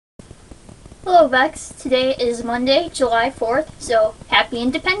Hello, Vex. Today is Monday, July 4th, so happy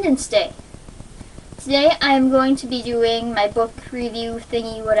Independence Day. Today I am going to be doing my book review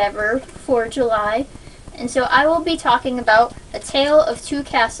thingy whatever for July, and so I will be talking about A Tale of Two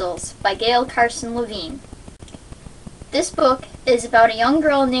Castles by Gail, Carson, Levine. This book is about a young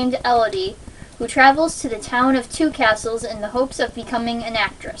girl named Elodie who travels to the town of Two Castles in the hopes of becoming an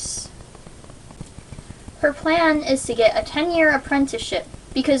actress. Her plan is to get a 10-year apprenticeship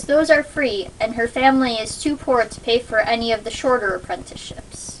because those are free and her family is too poor to pay for any of the shorter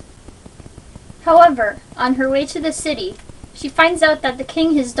apprenticeships. However, on her way to the city, she finds out that the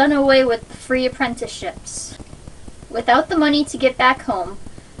king has done away with the free apprenticeships. Without the money to get back home,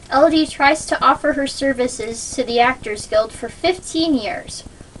 Elodie tries to offer her services to the Actors Guild for 15 years,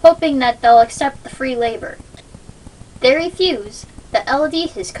 hoping that they'll accept the free labor. They refuse, but Elodie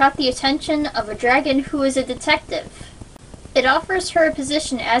has caught the attention of a dragon who is a detective. It offers her a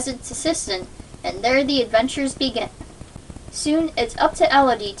position as its assistant, and there the adventures begin. Soon, it's up to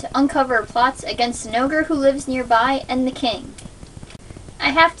Elodie to uncover plots against an ogre who lives nearby and the king. I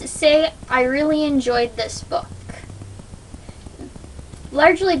have to say, I really enjoyed this book.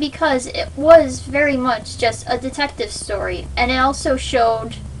 Largely because it was very much just a detective story, and it also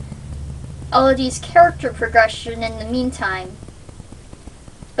showed Elodie's character progression in the meantime.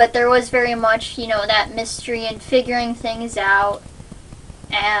 But there was very much, that mystery and figuring things out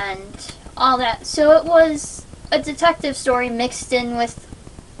and all that. So it was a detective story mixed in with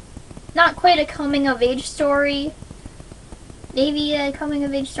not quite a coming-of-age story. Maybe a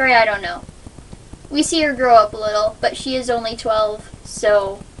coming-of-age story, I don't know. We see her grow up a little, but she is only 12,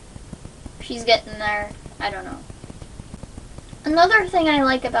 so she's getting there. I don't know. Another thing I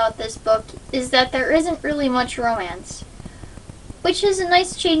like about this book is that there isn't really much romance, which is a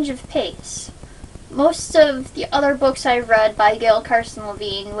nice change of pace. Most of the other books I've read by Gail, Carson,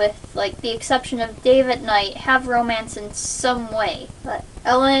 Levine, with the exception of Dave at Night, have romance in some way. But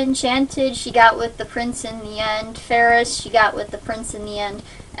Ella Enchanted, she got with the prince in the end. Ferris, she got with the prince in the end.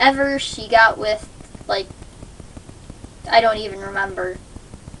 Ever, she got with, I don't even remember.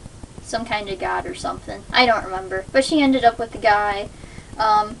 Some kind of god or something. I don't remember. But she ended up with the guy.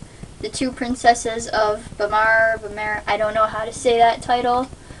 The two princesses of Bamar, I don't know how to say that title,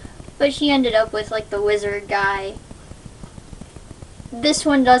 but she ended up with the wizard guy. This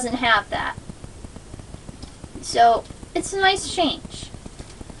one doesn't have that. So, it's a nice change.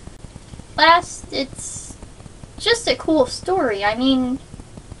 Last, it's just a cool story. I mean,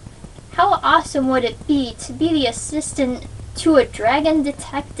 how awesome would it be to be the assistant to a dragon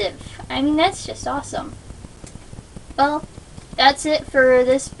detective? I mean, that's just awesome. Well, that's it for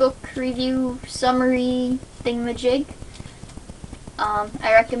this book review summary thingamajig.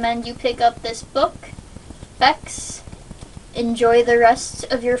 I recommend you pick up this book. Bex, enjoy the rest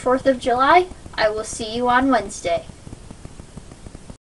of your 4th of July. I will see you on Wednesday.